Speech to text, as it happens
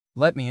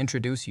Let me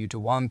introduce you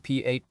to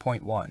WangP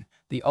 8.1,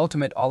 the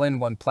ultimate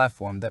all-in-one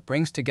platform that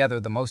brings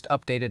together the most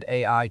updated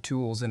AI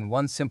tools in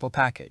one simple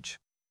package.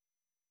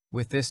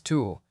 With this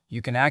tool,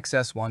 you can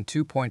access Wan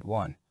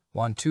 2.1,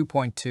 Wan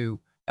 2.2,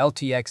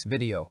 LTX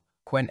video,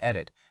 Qwen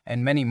edit,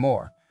 and many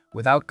more,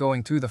 without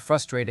going through the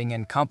frustrating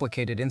and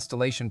complicated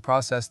installation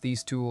process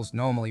these tools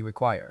normally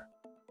require.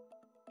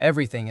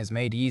 Everything is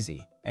made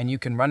easy, and you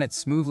can run it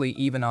smoothly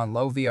even on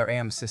low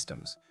VRAM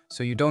systems,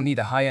 so you don't need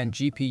a high-end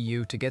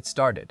GPU to get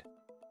started.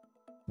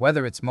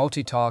 Whether it's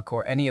InfiniteTalk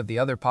or any of the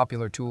other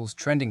popular tools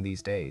trending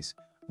these days,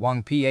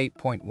 WangP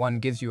 8.1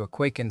 gives you a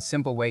quick and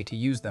simple way to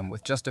use them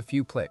with just a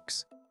few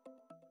clicks.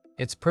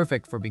 It's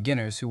perfect for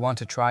beginners who want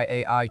to try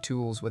AI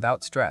tools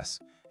without stress,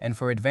 and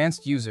for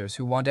advanced users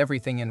who want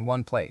everything in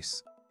one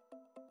place.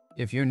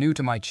 If you're new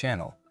to my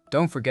channel,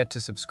 don't forget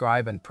to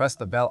subscribe and press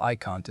the bell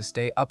icon to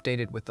stay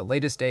updated with the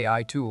latest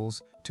AI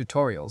tools,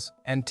 tutorials,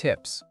 and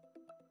tips.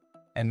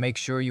 And make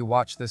sure you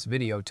watch this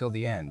video till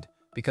the end,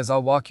 because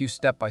I'll walk you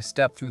step by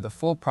step through the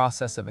full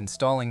process of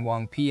installing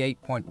WangP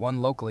 8.1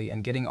 locally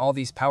and getting all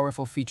these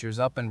powerful features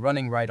up and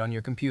running right on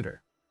your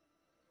computer.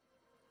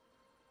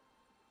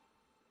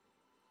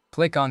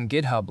 Click on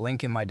GitHub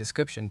link in my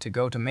description to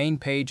go to main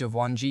page of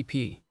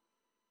WangP.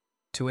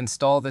 To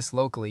install this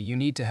locally, you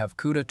need to have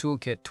CUDA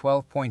Toolkit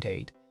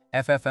 12.8,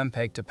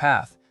 FFmpeg to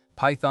path,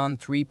 Python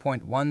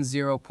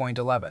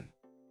 3.10.11.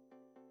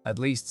 At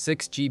least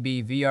 6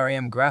 GB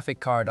VRAM graphic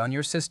card on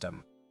your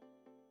system.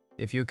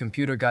 If your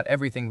computer got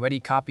everything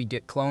ready, copy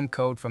git clone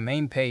code from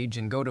main page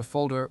and go to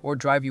folder or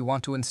drive you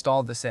want to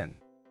install this in.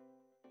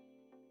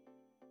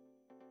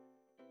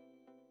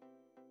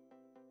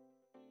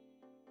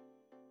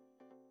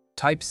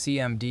 Type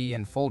cmd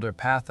in folder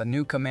path, a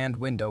new command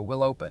window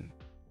will open.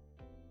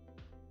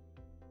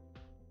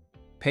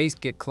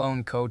 Paste git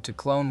clone code to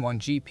clone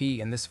WangP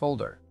in this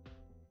folder.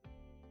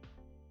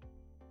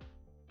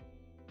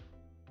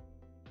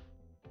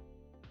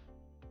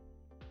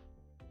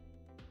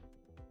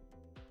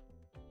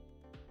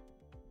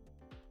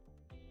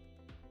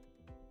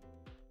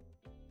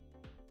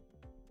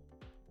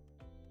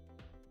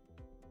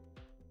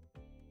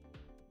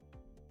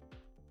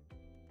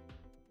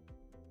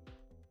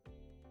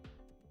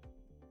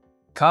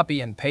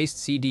 Copy and paste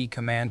cd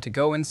command to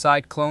go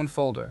inside clone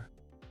folder.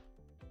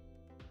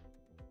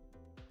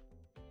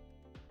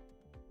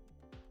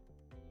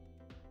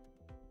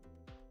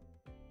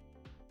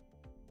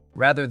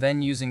 Rather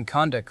than using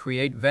conda,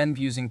 create venv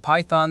using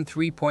Python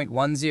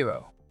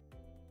 3.10.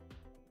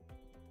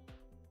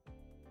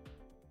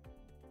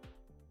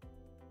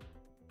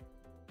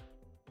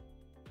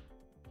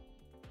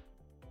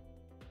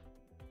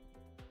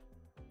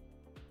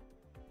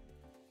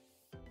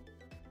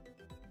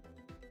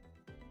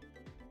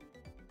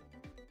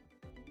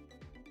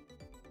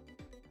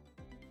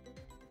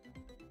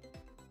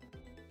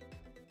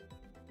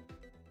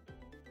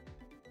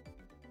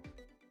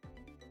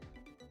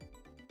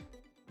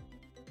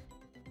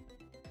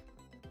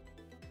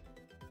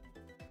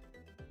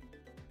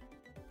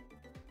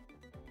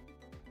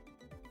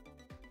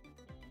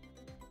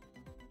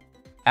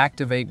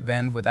 Activate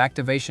venv with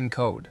activation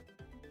code.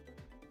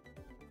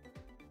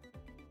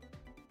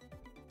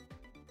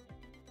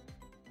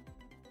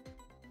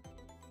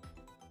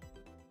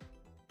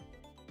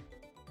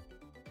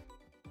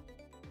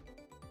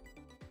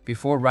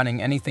 Before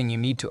running anything, you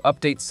need to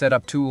update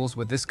setup tools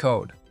with this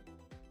code.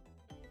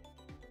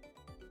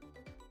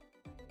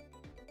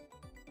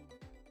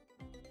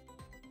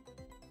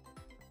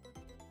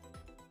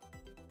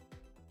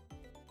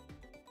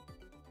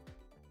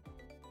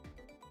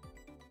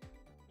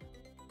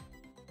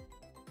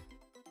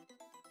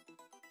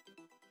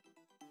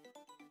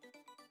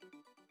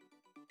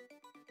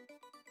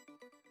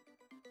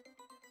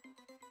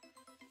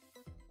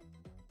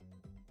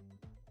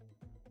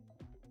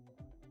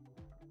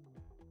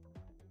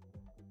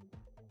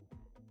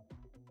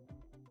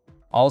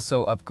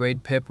 Also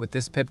upgrade pip with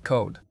this pip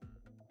code.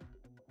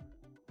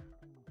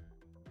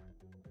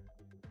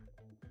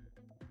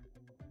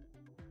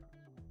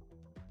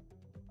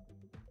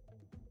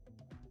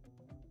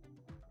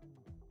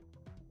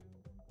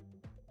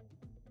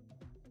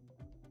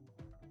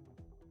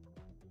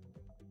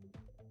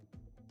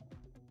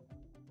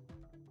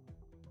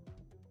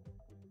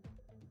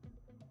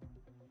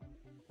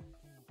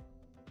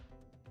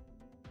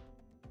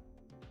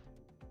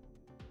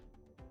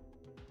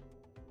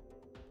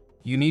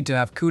 You need to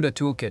have CUDA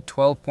Toolkit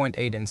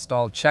 12.8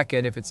 installed. Check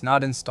it. If it's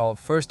not installed,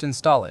 first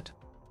install it.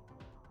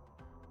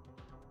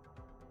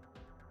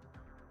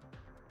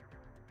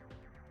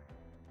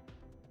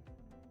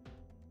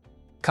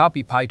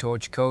 Copy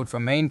PyTorch code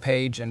from main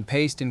page and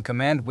paste in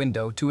command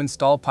window to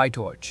install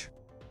PyTorch.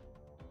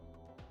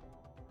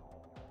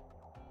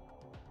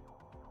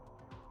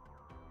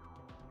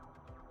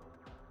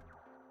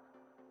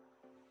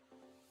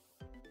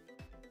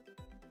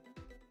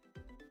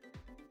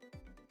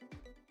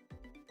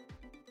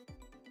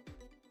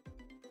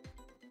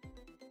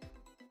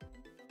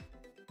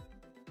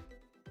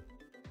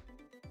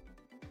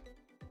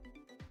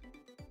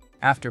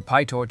 After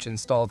PyTorch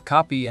installed,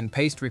 copy and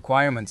paste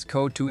requirements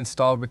code to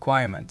install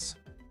requirements.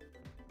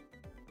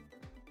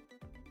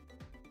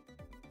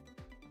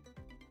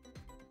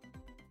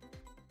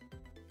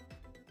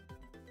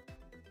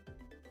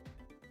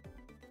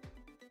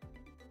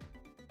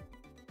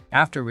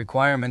 After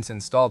requirements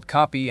installed,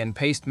 copy and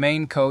paste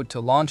main code to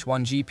launch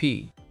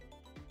WangP.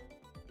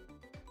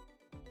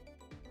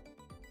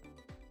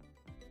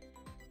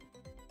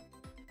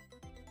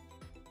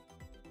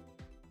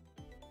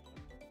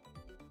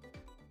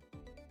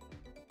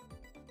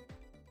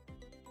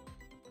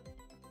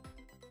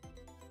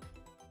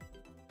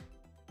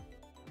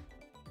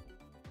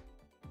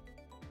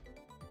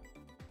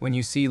 When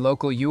you see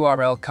local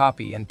URL,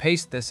 copy and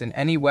paste this in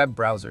any web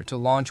browser to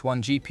launch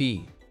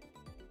WangP.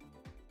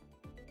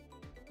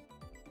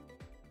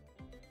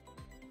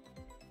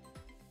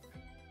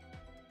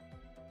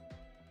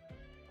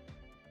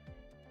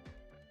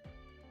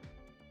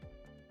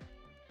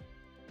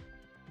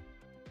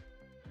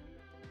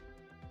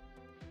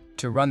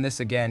 To run this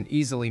again,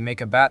 easily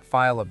make a bat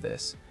file of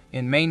this.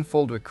 In main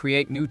folder,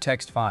 create new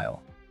text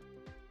file.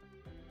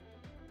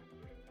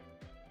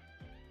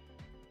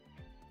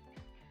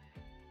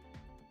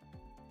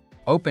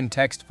 Open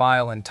text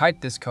file and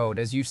type this code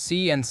as you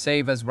see and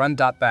save as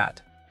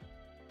run.bat.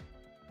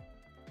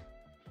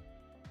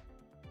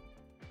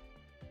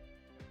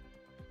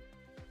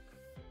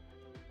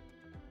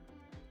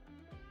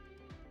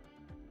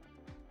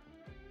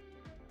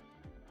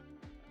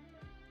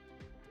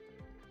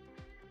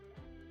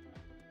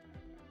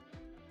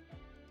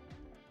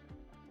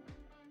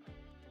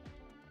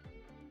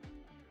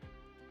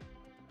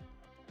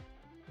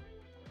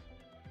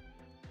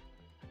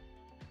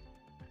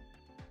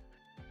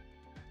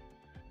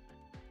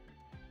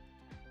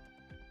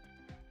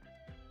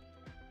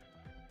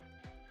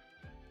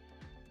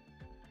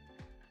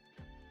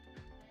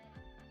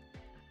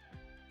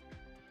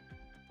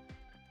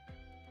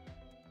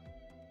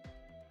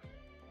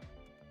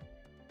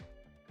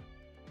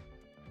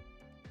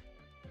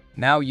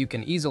 Now you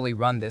can easily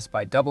run this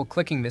by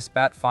double-clicking this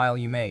bat file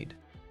you made.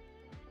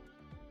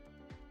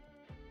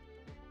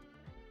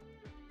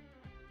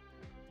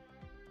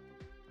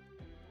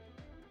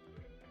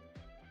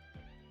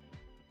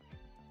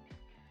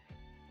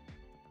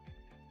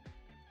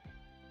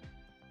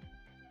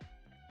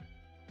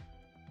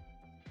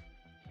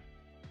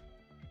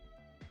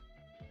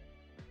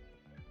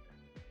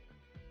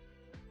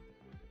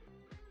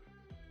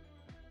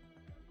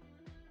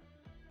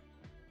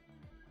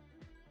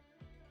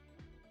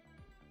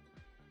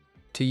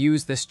 To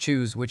use this,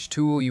 choose which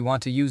tool you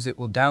want to use. It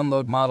will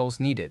download models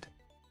needed.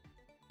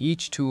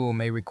 Each tool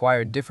may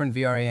require different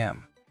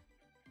VRAM.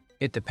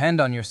 It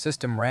depends on your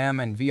system RAM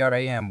and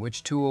VRAM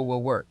which tool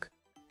will work.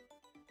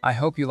 I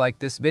hope you liked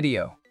this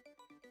video.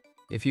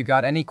 If you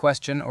got any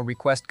question or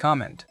request,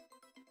 comment.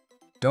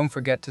 Don't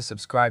forget to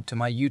subscribe to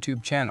my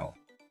YouTube channel.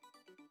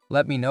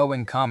 Let me know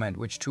in comment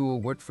which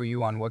tool worked for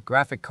you on what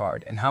graphic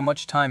card and how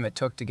much time it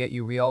took to get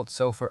you results,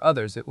 so for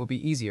others it will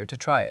be easier to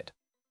try it.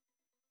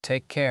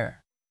 Take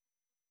care.